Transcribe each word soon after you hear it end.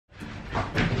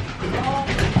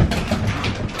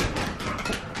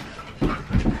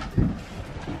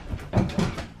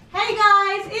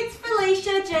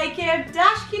have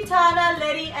Dash, Kitana,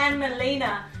 Letty and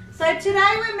Melina. So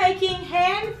today we're making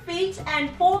hand, feet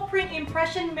and paw print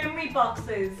impression memory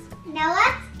boxes. Now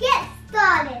let's get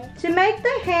started. To make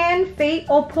the hand, feet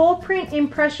or paw print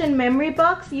impression memory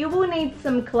box, you will need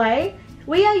some clay.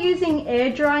 We are using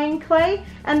air drying clay,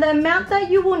 and the amount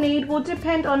that you will need will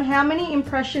depend on how many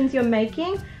impressions you're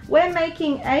making. We're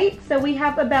making 8, so we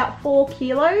have about 4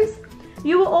 kilos.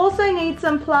 You will also need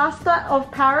some plaster of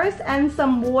Paris and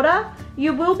some water.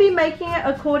 You will be making it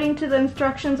according to the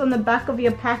instructions on the back of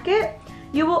your packet.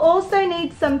 You will also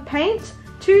need some paint,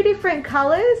 2 different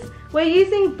colors. We're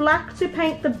using black to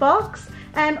paint the box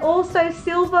and also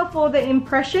silver for the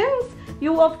impressions.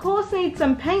 You will of course need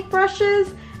some paint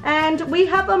brushes, and we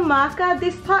have a marker.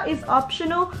 This part is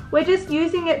optional. We're just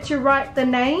using it to write the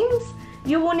names.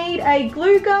 You will need a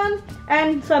glue gun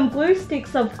and some glue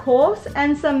sticks of course,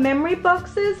 and some memory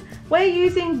boxes. We're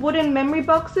using wooden memory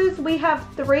boxes. We have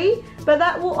 3, but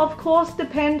that will of course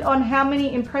depend on how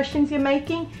many impressions you're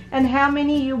making and how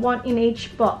many you want in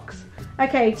each box.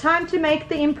 Okay, time to make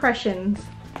the impressions.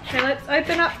 Okay, let's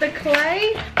open up the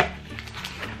clay.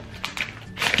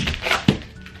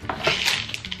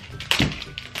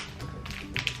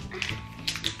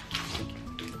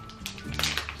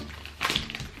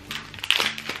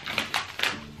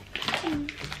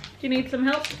 Do you need some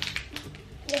help?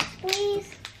 Yes,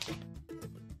 please.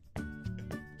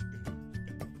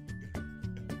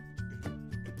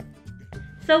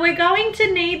 So we're going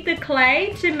to knead the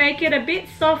clay to make it a bit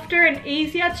softer and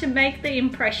easier to make the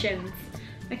impressions.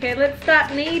 Okay, let's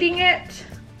start kneading it.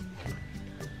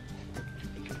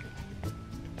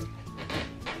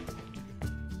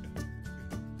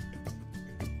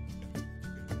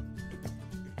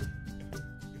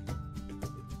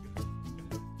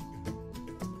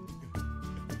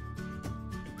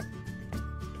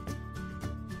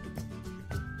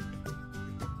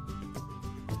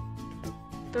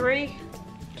 Three,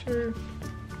 2,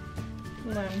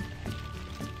 1.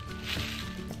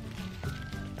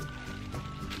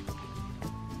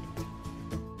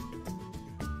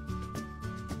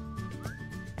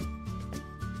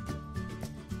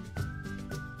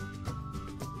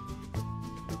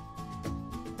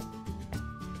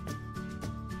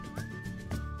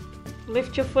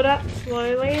 Lift your foot up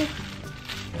slowly.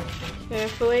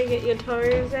 Carefully, get your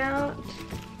toes out.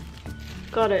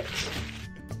 Got it.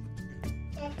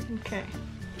 Okay.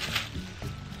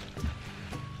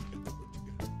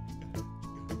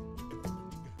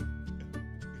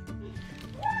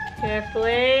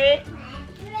 Carefully.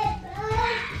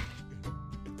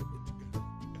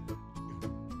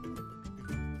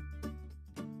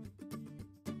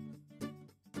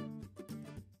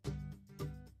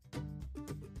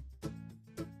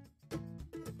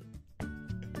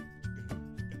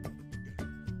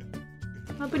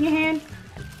 Open your hand.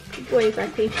 Good boy,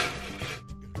 Husky.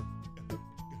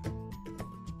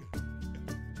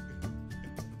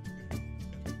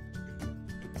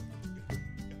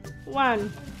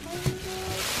 One.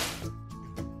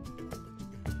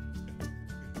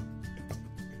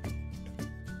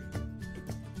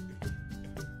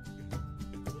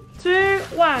 2,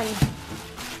 1.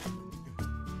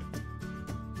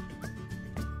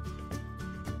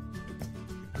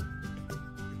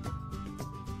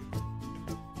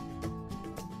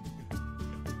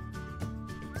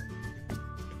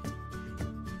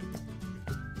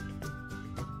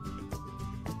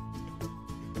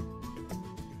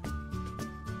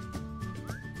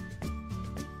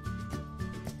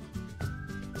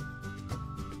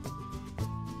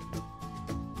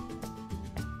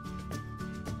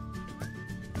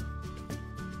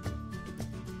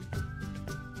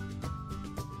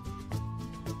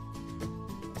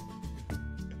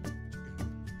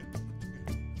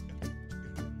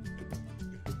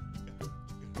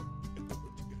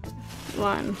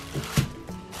 One,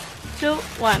 2,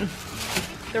 1.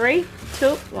 3, 2,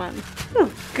 1.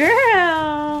 Oh,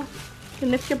 girl! You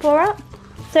can lift your paw up.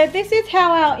 So this is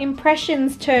how our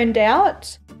impressions turned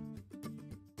out.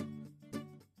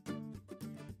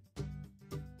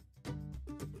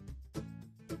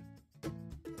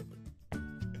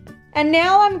 And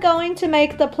now I'm going to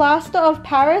make the plaster of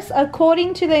Paris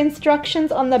according to the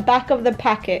instructions on the back of the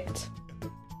packet.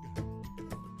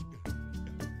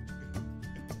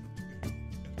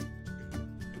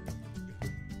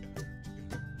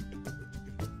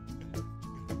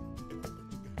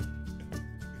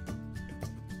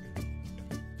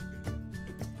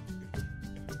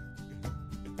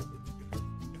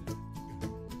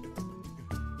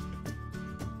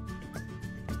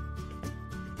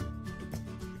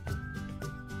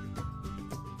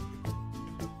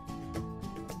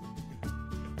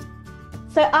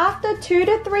 So after 2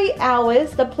 to 3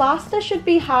 hours, the plaster should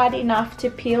be hard enough to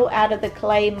peel out of the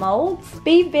clay molds.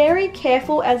 Be very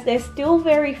careful as they're still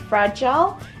very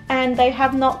fragile and they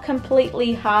have not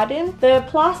completely hardened. The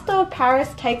plaster of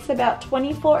Paris takes about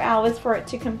 24 hours for it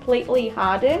to completely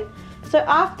harden. So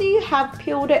after you have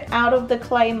peeled it out of the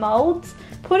clay molds,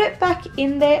 put it back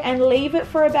in there and leave it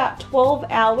for about 12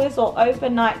 hours or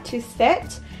overnight to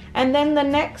set. And then the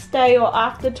next day or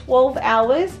after 12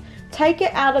 hours, take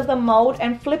it out of the mold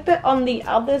and flip it on the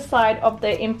other side of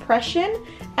the impression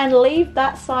and leave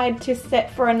that side to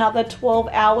set for another 12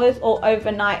 hours or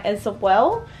overnight as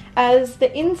well. As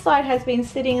the inside has been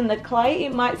sitting in the clay,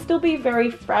 it might still be very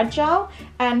fragile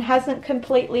and hasn't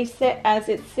completely set as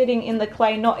it's sitting in the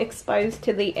clay, not exposed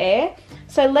to the air.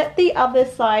 So let the other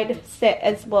side set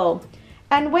as well.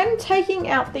 And when taking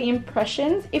out the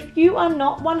impressions, if you are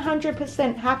not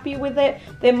 100% happy with it,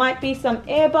 there might be some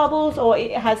air bubbles or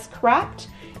it has cracked,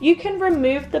 you can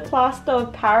remove the plaster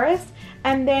of Paris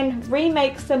and then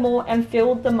remake some more and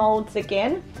fill the molds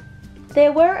again.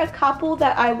 There were a couple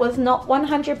that I was not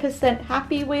 100%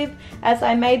 happy with, as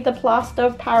I made the plaster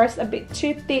of Paris a bit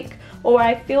too thick or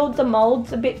I filled the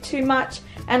molds a bit too much,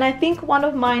 and I think one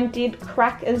of mine did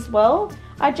crack as well.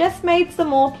 I just made some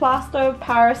more plaster of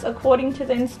Paris according to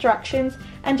the instructions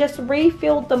and just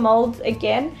refilled the molds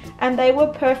again, and they were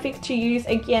perfect to use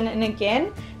again and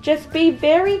again. Just be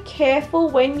very careful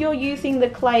when you're using the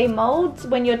clay molds,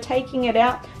 when you're taking it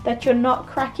out, that you're not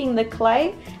cracking the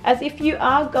clay, as if you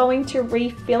are going to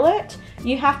refill it,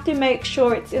 you have to make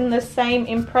sure it's in the same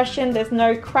impression, there's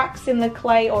no cracks in the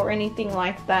clay or anything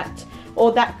like that,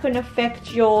 or that can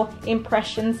affect your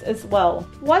impressions as well.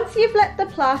 Once you've let the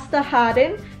plaster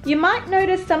harden, you might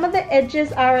notice some of the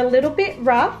edges are a little bit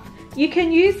rough. You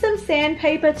can use some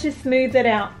sandpaper to smooth it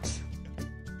out.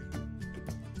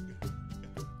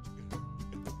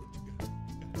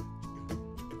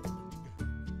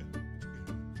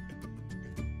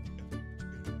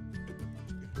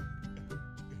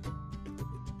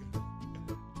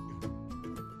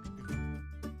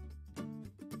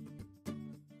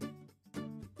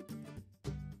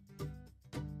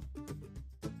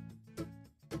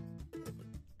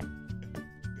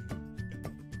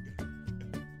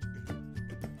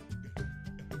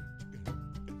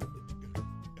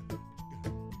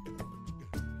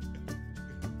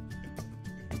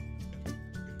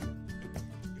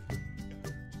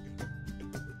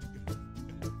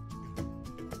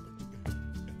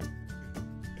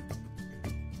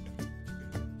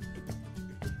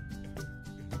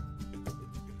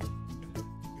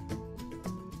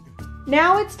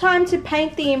 Now it's time to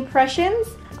paint the impressions.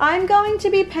 I'm going to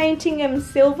be painting them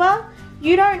silver.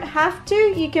 You don't have to,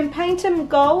 you can paint them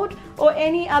gold or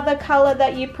any other color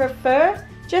that you prefer.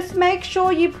 Just make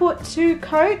sure you put 2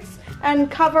 coats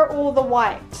and cover all the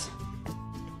white.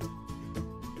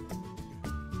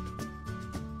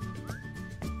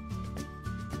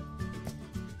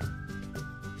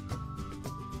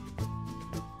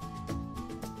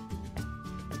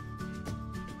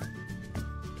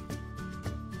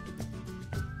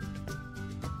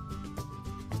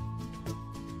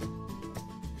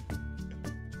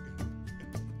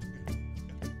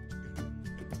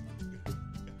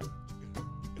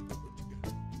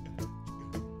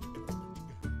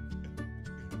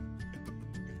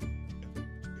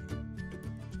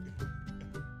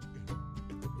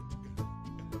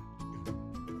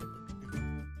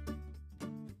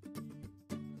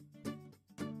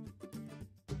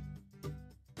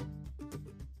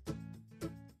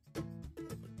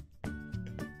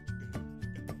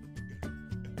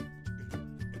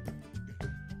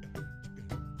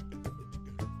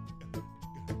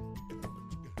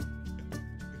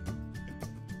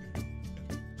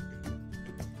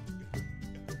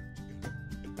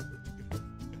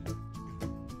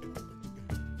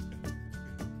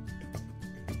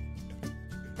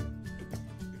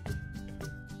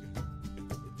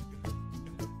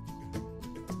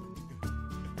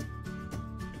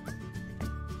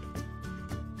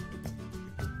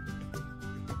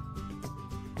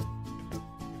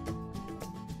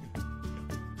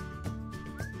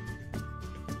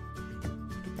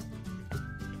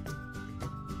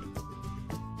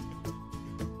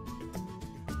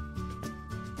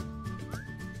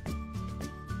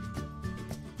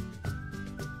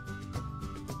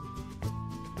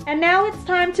 And now it's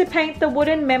time to paint the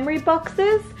wooden memory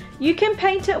boxes. You can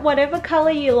paint it whatever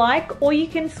color you like, or you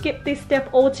can skip this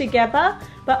step altogether,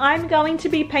 but I'm going to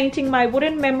be painting my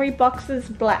wooden memory boxes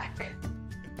black.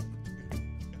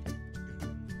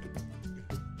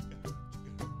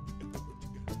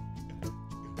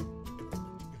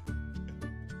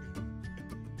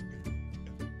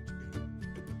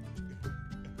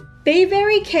 Be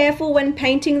very careful when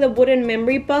painting the wooden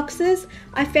memory boxes.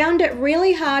 I found it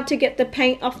really hard to get the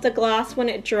paint off the glass when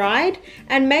it dried,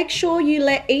 and make sure you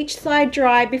let each side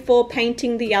dry before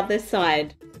painting the other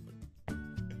side.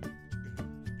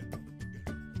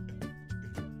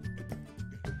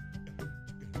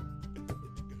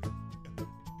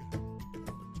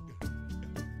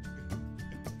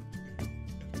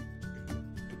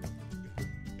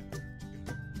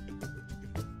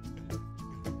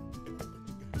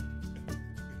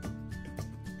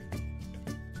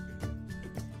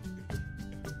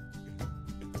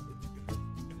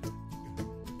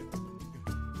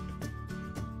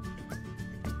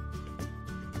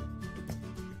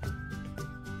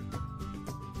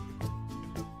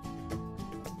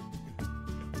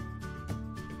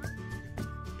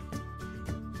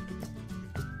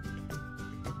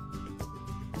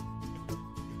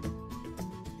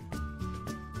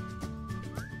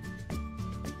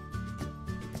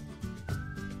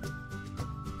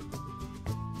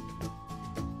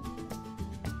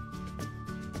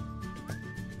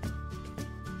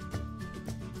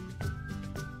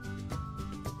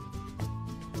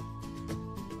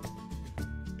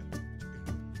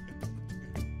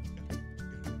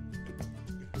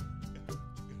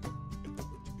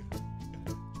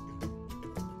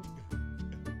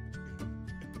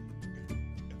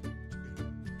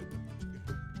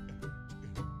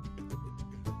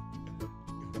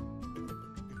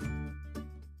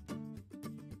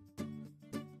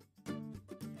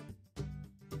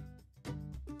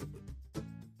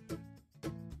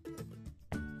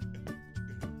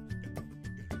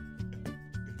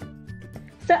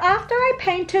 So after I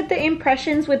painted the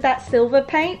impressions with that silver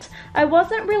paint, I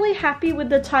wasn't really happy with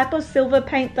the type of silver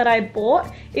paint that I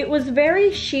bought. It was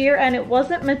very sheer and it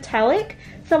wasn't metallic.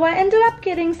 So I ended up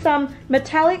getting some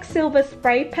metallic silver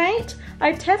spray paint.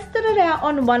 I tested it out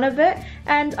on one of it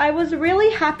and I was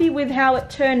really happy with how it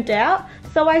turned out.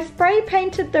 So I spray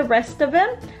painted the rest of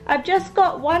them. I've just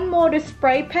got one more to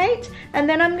spray paint and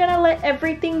then I'm gonna let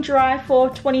everything dry for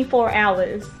 24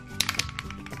 hours.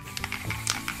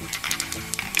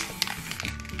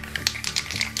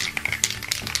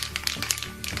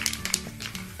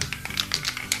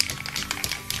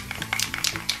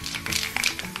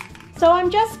 So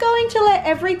I'm just going to let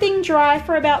everything dry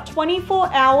for about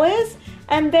 24 hours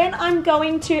and then I'm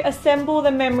going to assemble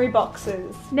the memory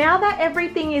boxes. Now that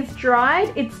everything is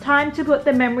dried, it's time to put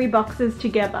the memory boxes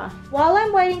together. While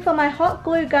I'm waiting for my hot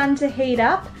glue gun to heat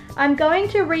up, I'm going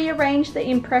to rearrange the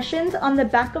impressions on the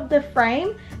back of the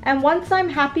frame, and once I'm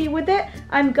happy with it,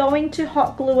 I'm going to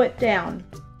hot glue it down.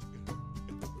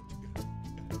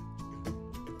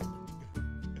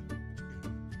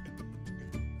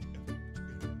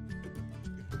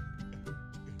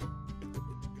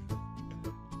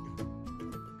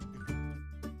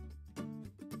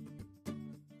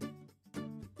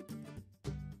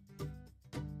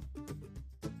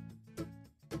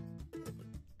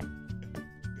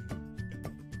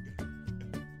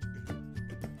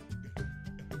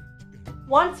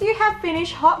 Once you have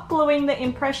finished hot gluing the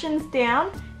impressions down,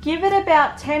 give it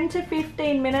about 10 to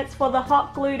 15 minutes for the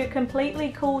hot glue to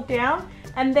completely cool down,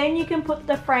 and then you can put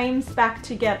the frames back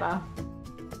together.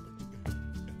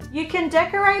 You can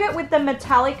decorate it with the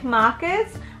metallic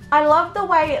markers. I love the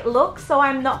way it looks, so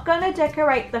I'm not going to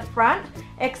decorate the front,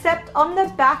 except on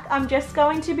the back I'm just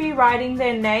going to be writing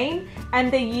their name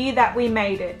and the year that we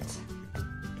made it.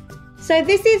 So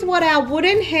this is what our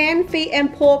wooden hand, feet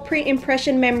and paw print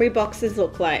impression memory boxes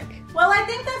look like. Well, I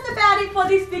think that's about it for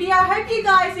this video. I hope you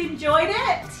guys enjoyed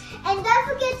it. And don't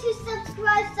forget to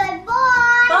subscribe. So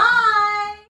bye. Bye.